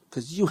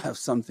 because you have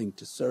something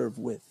to serve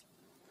with.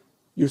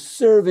 You're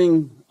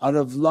serving out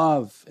of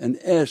love and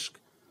ishq.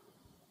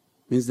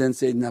 Means then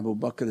Sayyidina Abu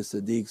Bakr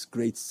as-Siddiq's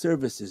great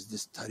service is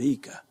this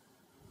tariqah.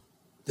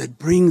 That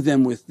bring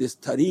them with this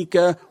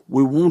tariqah,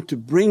 we want to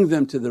bring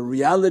them to the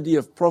reality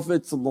of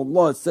Prophet.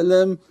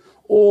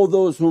 All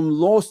those whom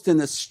lost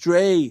and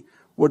astray,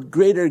 what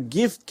greater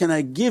gift can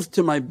I give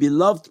to my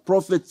beloved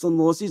Prophet?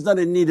 He's not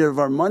in need of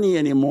our money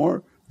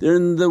anymore, they're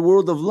in the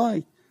world of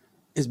light.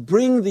 Is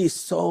bring these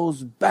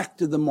souls back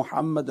to the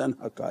Muhammadan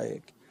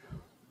haqqaiq.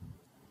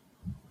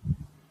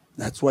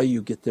 That's why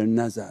you get their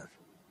nazar.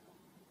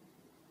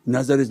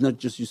 Nazar is not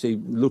just you say,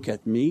 look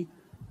at me.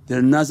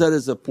 Their nazar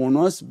is upon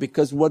us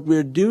because what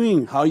we're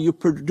doing, how you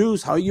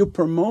produce, how you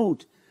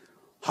promote.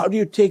 How do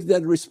you take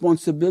that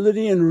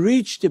responsibility and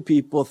reach to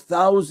people,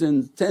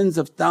 thousands, tens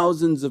of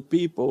thousands of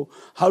people?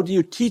 How do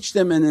you teach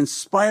them and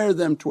inspire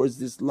them towards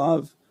this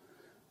love?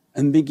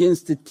 And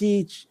begins to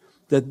teach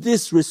that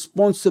this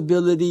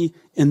responsibility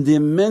and the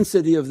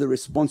immensity of the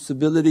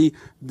responsibility,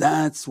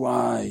 that's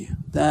why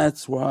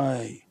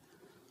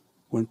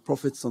when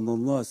Prophet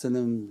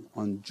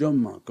on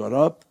Jummah got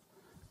up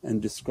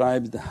and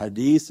described the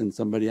hadith and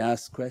somebody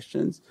asked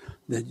questions,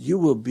 that you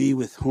will be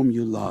with whom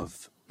you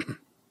love.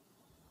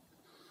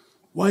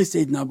 Why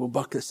Sayyidina Abu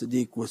Bakr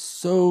Siddiq was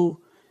so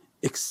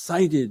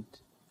excited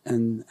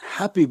and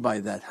happy by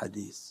that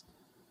hadith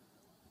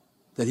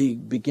that he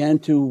began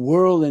to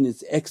whirl in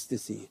its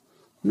ecstasy,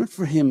 not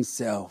for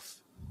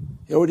himself.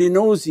 He already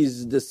knows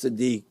he's the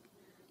Siddiq.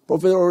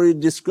 Prophet already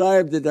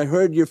described that, I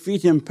heard your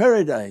feet in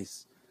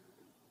paradise,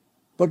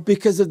 but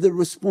because of the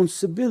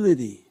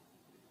responsibility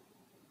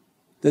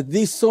that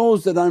these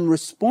souls that I'm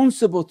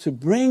responsible to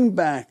bring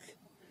back,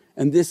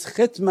 and this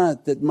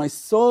khidmat that my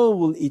soul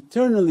will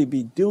eternally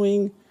be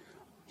doing,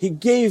 He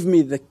gave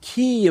me the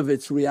key of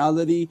its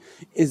reality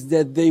is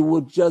that they will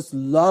just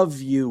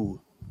love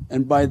you,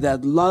 and by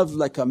that love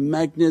like a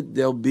magnet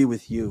they'll be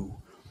with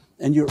you,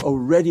 and you're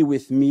already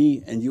with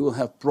me and you will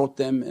have brought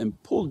them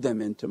and pulled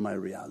them into my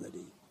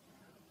reality.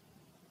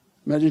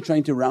 Imagine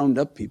trying to round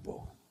up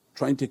people,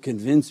 trying to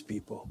convince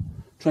people,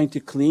 trying to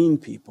clean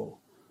people.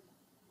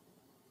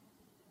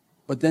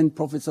 But then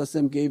Prophet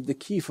gave the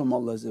key from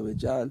Allah,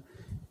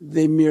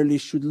 they merely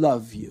should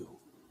love you.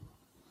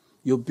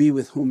 You'll be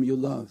with whom you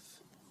love.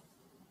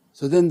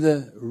 So then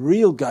the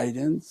real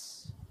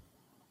guidance,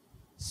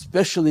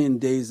 especially in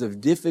days of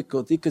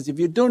difficulty, because if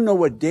you don't know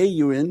what day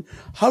you're in,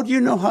 how do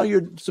you know how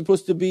you're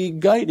supposed to be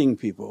guiding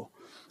people?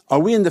 Are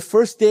we in the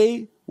first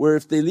day where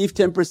if they leave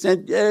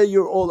 10%, yeah,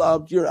 you're all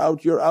out, you're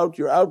out, you're out,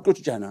 you're out, go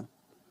to Jannah?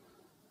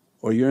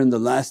 Or you're in the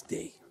last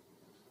day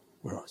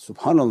where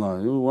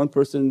subhanAllah, one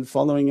person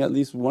following at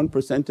least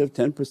 1% of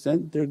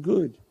 10%, they're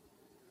good.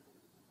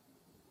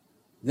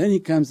 Then he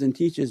comes and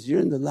teaches,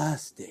 you're in the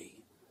last day.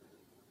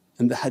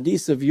 And the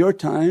hadith of your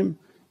time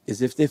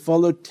is if they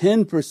follow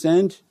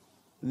 10%,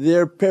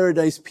 they're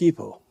paradise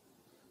people.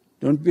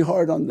 Don't be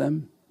hard on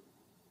them.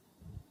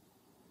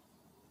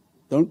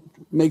 Don't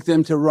make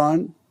them to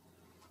run.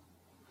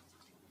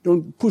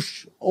 Don't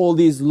push all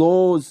these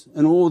laws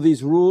and all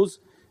these rules.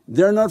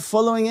 They're not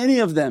following any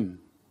of them.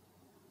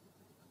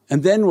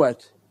 And then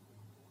what?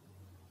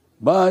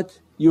 But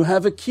you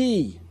have a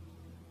key.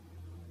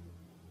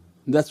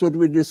 That's what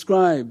we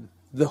describe,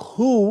 the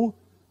who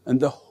and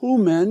the who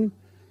men,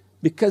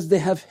 because they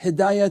have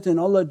hidayat and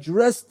Allah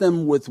dressed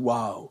them with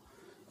wow.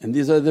 And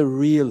these are the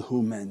real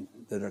who men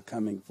that are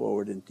coming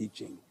forward and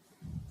teaching.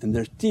 And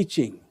they're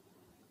teaching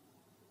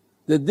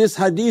that this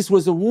hadith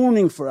was a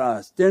warning for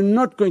us, they're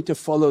not going to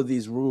follow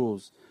these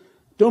rules.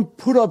 Don't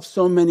put up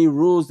so many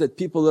rules that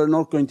people are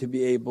not going to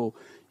be able.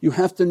 You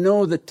have to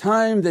know the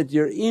time that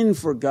you're in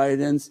for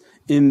guidance,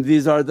 and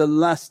these are the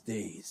last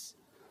days.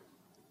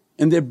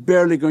 And they're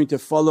barely going to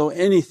follow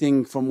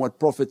anything from what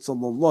Prophet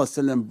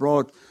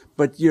brought,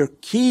 but your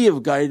key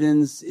of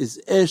guidance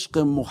is ishq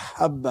and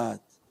muhabbat.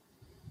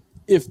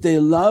 If they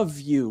love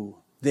you,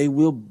 they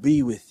will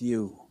be with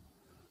you.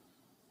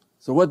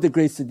 So what the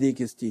great Siddiq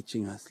is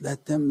teaching us,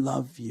 let them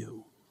love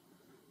you.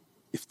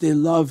 If they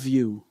love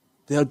you,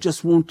 they'll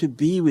just want to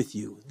be with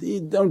you.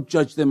 Don't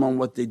judge them on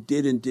what they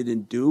did and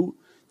didn't do.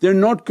 They're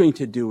not going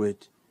to do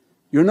it.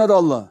 You're not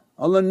Allah.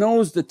 Allah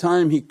knows the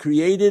time He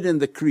created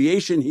and the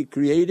creation He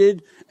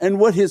created and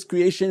what His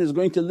creation is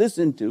going to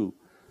listen to.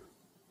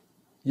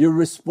 Your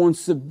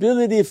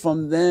responsibility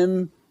from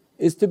them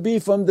is to be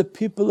from the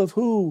people of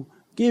who?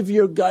 Give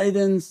your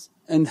guidance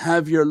and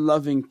have your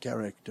loving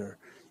character.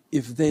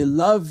 If they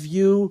love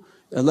you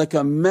like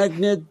a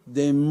magnet,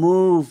 they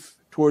move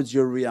towards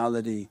your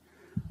reality,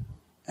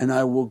 and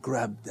I will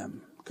grab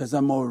them because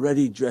I'm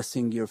already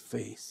dressing your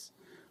face.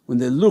 When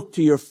they look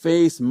to your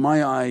face,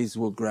 my eyes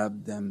will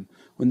grab them.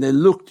 When they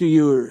look to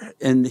you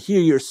and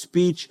hear your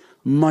speech,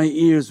 my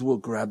ears will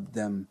grab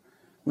them.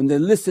 When they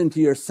listen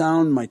to your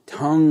sound, my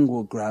tongue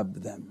will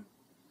grab them.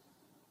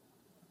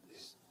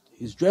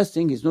 He's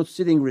dressing, he's not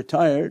sitting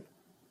retired.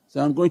 So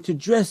I'm going to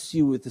dress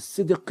you with the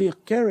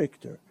siddiq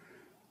character.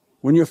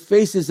 When your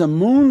face is a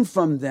moon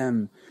from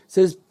them,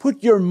 says,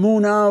 put your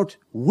moon out,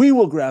 we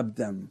will grab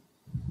them.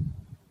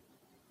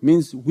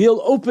 Means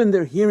we'll open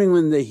their hearing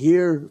when they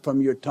hear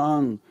from your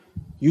tongue.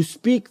 You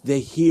speak,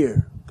 they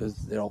hear,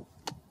 because they'll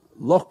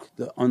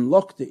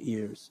unlock the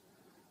ears.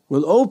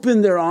 We'll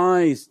open their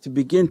eyes to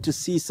begin to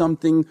see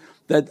something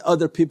that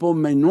other people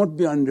may not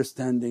be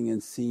understanding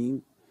and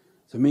seeing.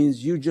 So it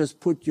means you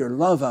just put your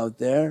love out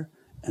there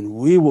and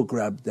we will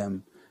grab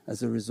them.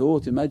 As a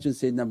result, imagine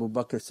Sayyidina Abu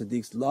Bakr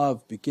Siddiq's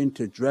love begin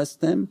to dress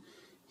them.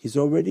 He's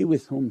already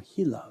with whom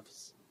he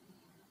loves.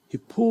 He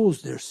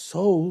pulls their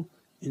soul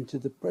into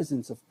the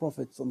presence of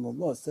Prophet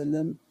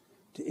to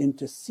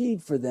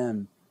intercede for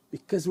them,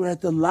 because we're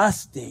at the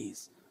last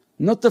days,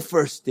 not the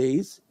first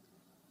days.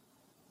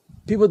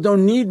 People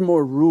don't need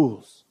more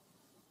rules,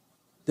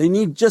 they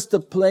need just a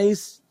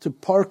place to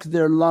park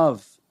their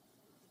love.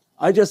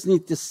 I just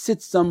need to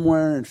sit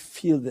somewhere and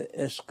feel the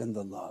ishq and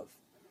the love.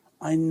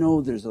 I know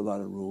there's a lot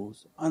of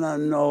rules and I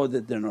know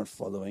that they're not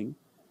following.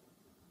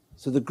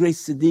 So the great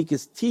Siddiq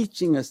is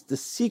teaching us the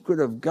secret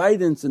of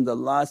guidance in the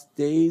last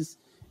days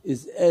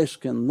is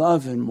ishq and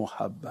love and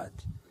muhabbat.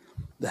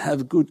 They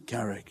have good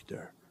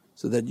character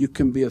so that you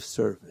can be of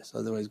service,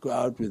 otherwise go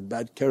out with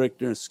bad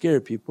character and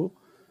scare people.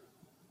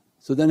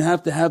 So then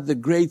have to have the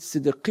great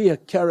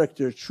siddiqiyya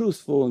character,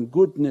 truthful and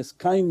goodness,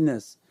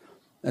 kindness.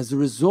 As a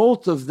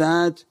result of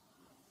that,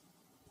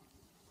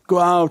 go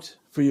out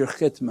for your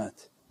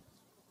khidmat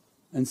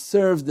and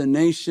serve the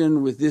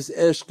nation with this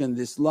ishq and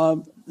this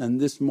love and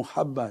this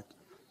muhabbat.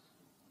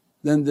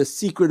 Then the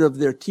secret of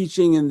their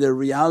teaching and their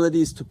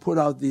realities, to put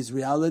out these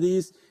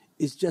realities,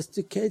 is just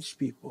to catch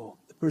people.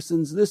 The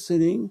person's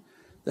listening,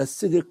 that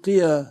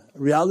siddiqiyya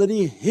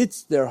reality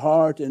hits their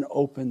heart and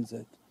opens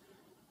it.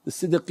 The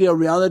siddiqiyya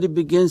reality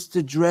begins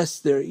to dress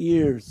their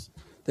ears,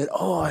 that,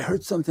 oh, I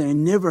heard something I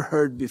never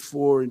heard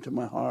before into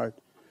my heart.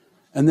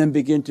 And then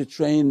begin to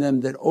train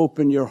them that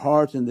open your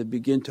heart, and they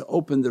begin to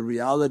open the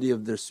reality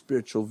of their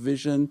spiritual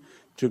vision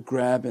to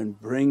grab and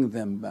bring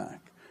them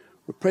back.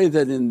 We pray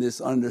that in this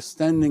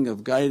understanding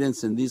of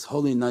guidance in these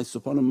holy nights,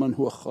 subhana man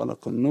huwa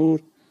khalaqan nur,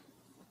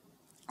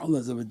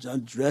 Allah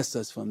dress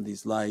us from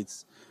these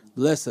lights,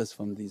 bless us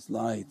from these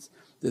lights,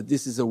 that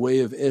this is a way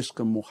of ishq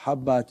and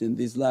muhabbat in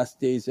these last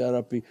days. Ya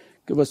Rabbi,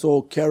 give us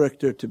all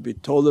character to be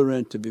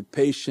tolerant, to be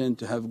patient,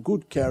 to have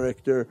good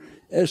character,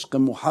 ishq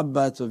and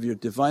muhabbat of your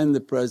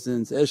Divinely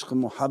Presence, ishq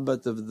and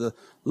muhabbat of the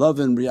love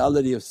and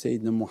reality of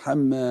Sayyidina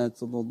Muhammad,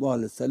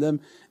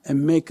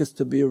 and make us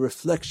to be a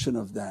reflection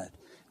of that.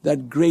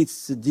 That great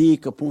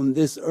Siddiq upon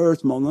this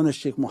earth, Mawlana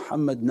Shaykh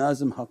Muhammad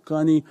Nazim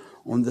Haqqani,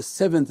 on the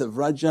 7th of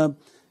Rajab,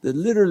 that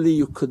literally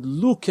you could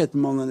look at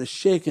Mawlana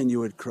Shaykh and you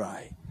would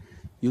cry.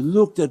 You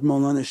looked at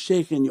Mawlana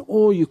Shaykh and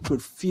all you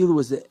could feel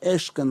was the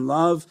ishq and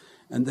love,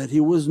 and that he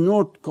was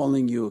not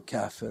calling you a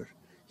kafir,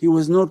 he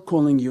was not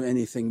calling you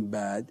anything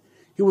bad,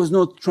 he was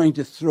not trying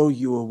to throw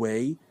you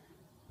away,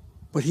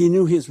 but he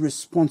knew his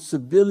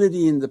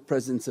responsibility in the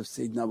presence of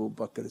Sayyidina Abu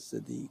Bakr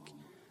as-Siddiq.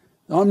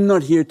 I'm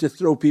not here to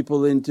throw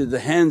people into the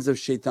hands of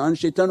shaitan,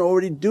 shaitan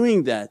already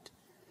doing that.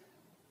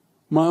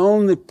 My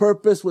only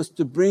purpose was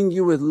to bring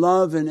you with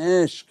love and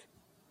ishq.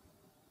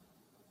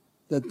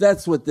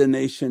 That's what the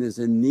nation is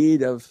in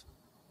need of,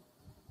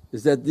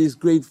 is that these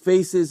great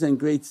faces and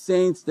great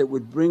saints that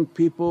would bring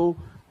people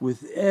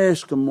with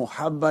ishq and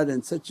muhabbat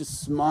and such a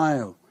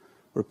smile.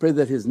 We pray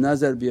that His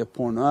nazar be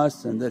upon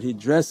us and that He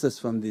dress us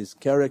from these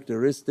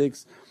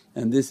characteristics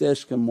and this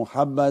ishq and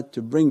muhabbat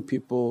to bring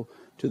people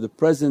to the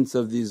presence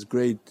of these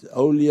great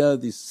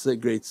awliya, these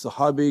great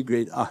sahabi,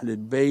 great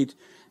Ahlul Bayt,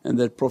 and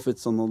that Prophet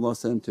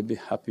to be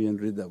happy and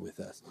rida with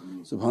us.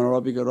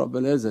 Subhana rabbika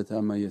rabbil izzati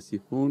amma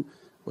yasifoon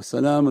wa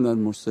salaamun al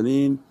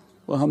mursaleen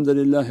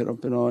walhamdulillahi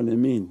rabbil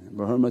alameen.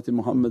 Bi hurmati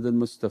Muhammad al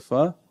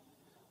Mustafa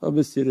wa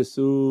bi sirri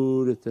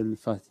Surat al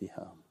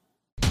Fatiha.